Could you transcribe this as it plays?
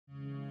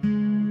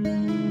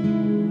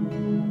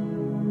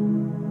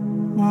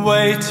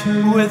Wait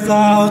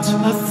without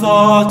a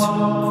thought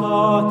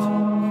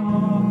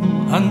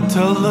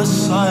until the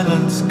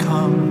silence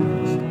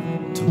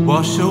comes to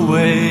wash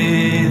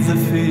away the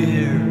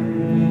fear.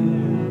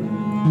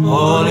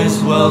 All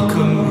is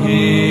welcome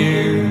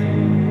here.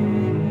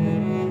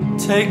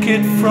 Take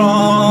it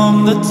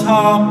from the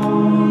top.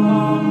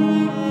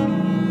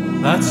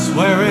 That's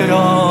where it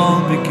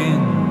all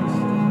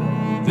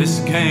begins. This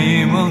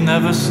game will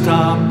never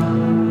stop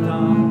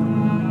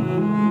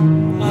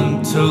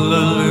until the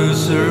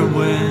loser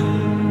wins.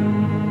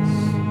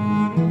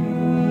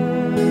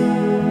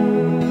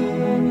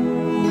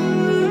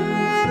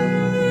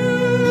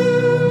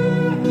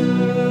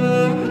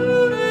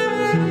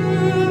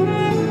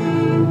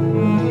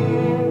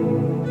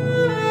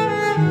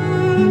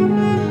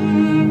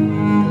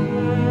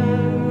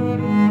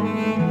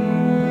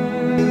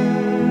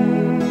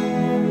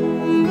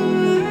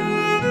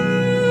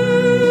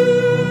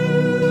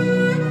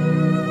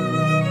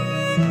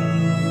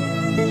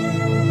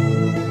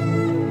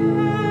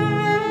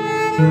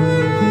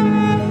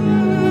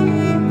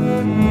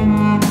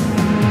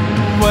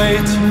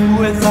 Wait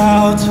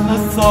without a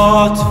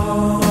thought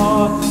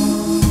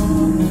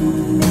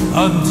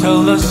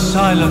until the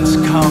silence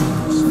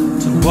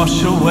comes to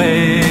wash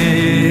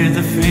away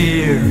the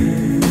fear.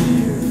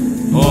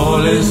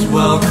 All is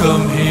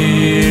welcome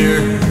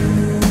here.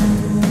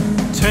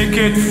 Take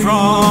it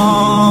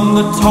from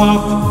the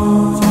top.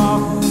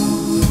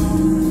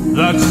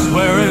 That's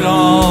where it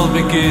all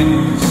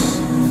begins.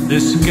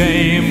 This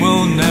game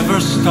will never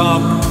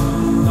stop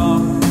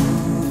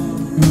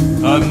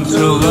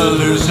until the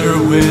loser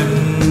wins.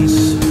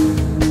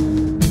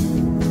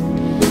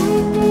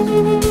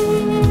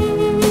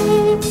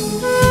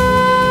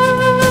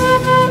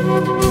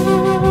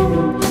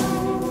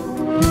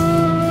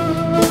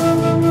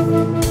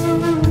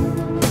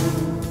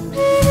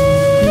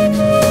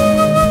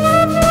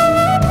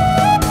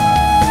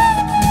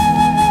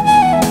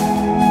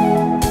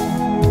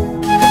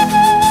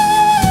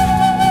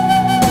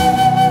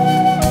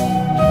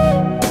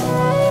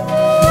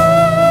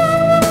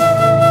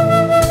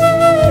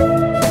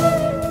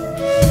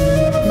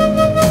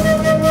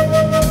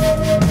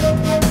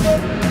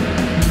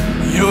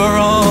 You're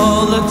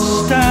all that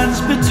stands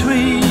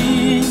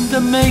between the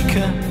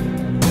maker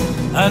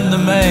and the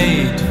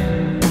maid.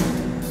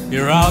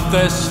 You're out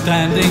there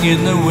standing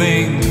in the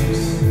wings.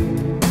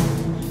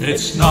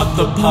 It's not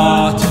the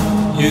part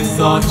you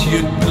thought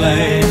you'd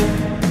played.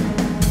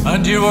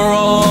 And you are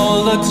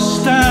all that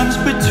stands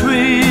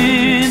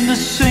between the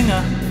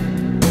singer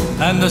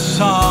and the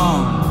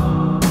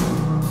song.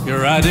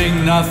 You're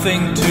adding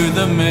nothing to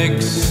the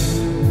mix.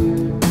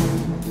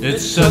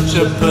 It's such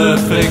a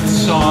perfect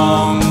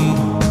song.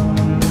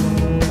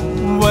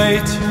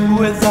 Wait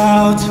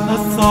without a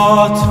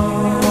thought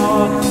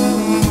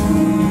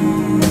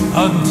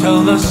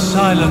until the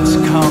silence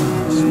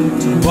comes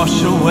to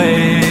wash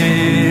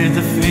away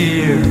the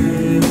fear.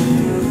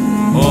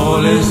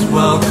 All is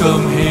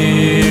welcome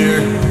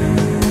here.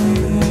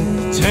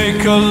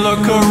 Take a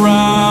look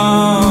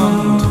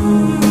around.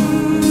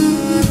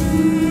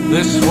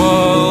 This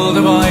world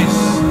of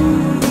ice,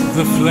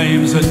 the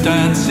flames are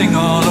dancing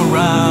all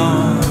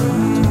around,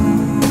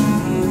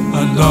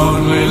 and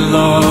only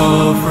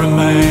love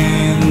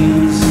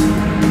remains.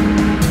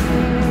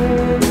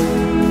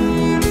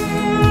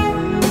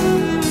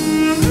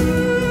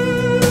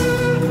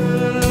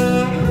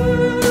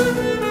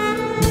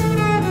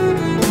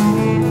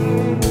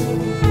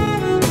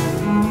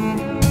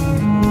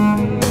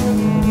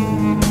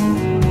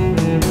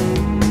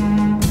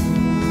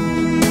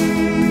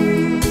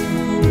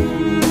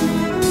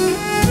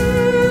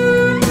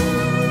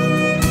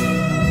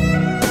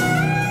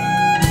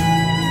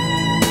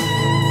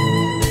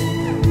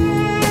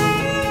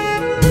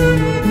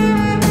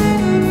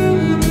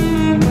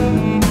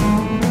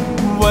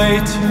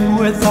 Wait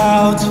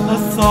without a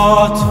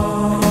thought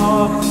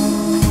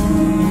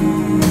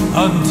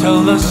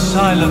until the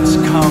silence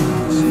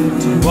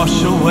comes to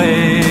wash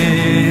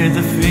away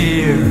the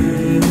fear.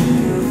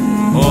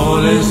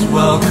 All is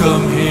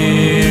welcome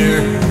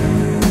here.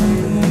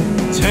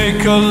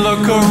 Take a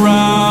look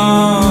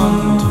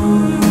around.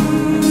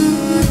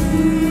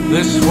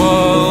 This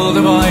world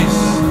of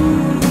ice,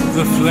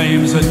 the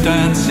flames are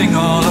dancing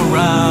all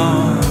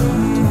around,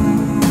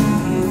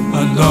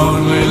 and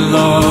only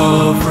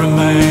love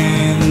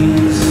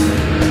remains.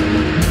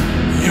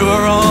 You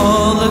are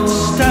all that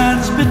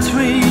stands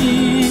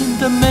between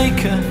the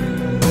maker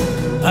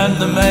and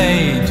the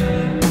maid.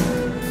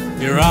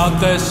 You're out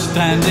there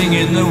standing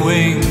in the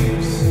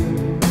wings.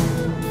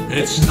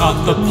 It's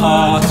not the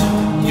part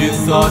you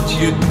thought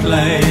you'd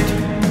played.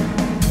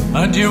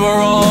 And you are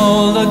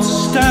all that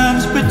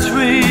stands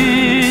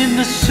between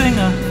the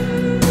singer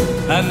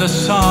and the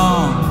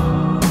song.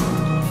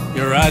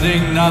 You're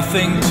adding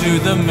nothing to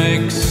the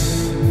mix.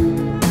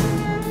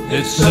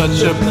 It's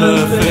such a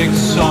perfect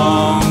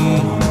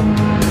song.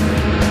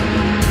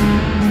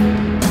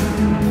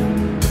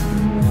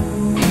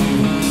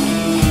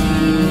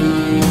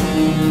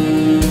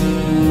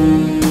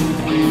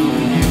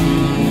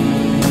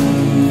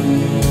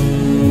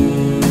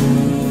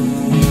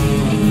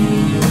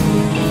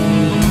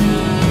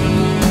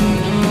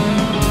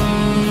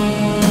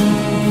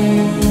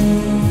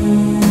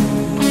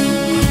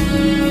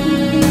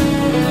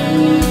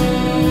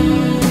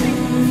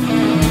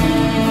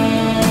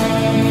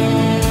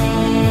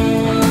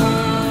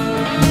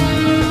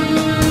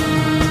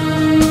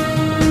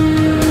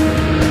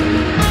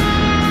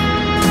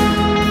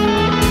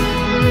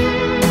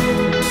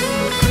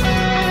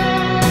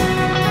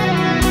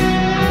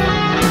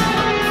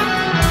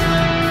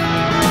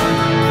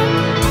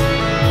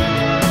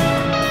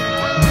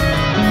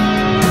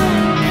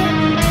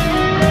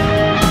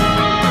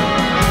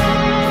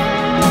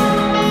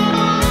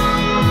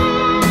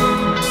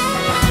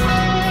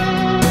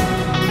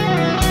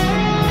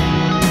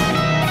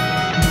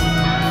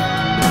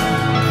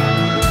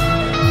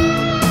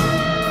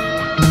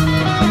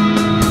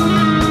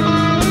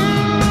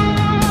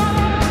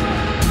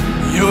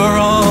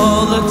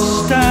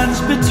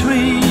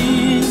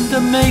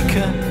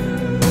 maker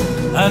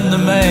and the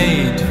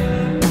maid.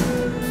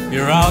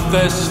 You're out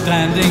there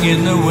standing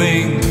in the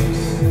wings.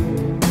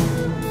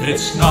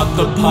 It's not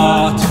the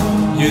part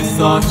you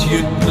thought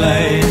you'd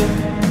played,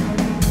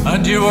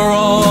 and you are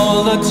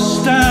all that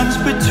stands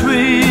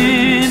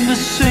between the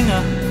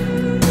singer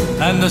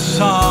and the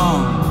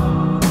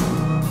song.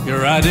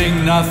 You're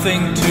adding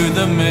nothing to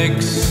the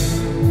mix.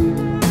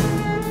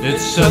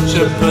 It's such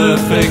a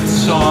perfect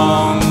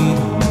song.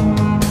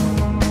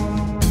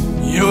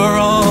 You are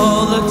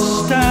all that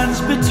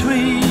stands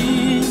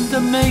between the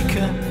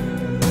maker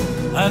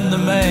and the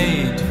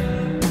maid.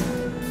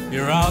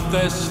 You're out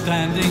there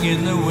standing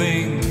in the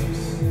wings.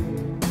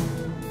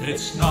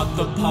 It's not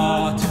the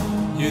part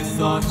you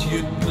thought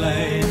you'd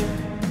played,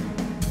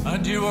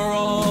 and you are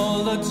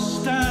all that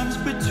stands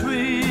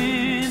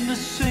between the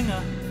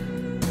singer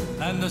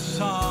and the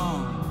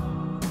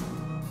song.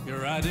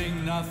 You're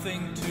adding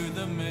nothing to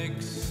the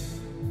mix.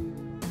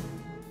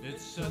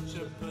 It's such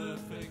a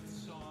perfect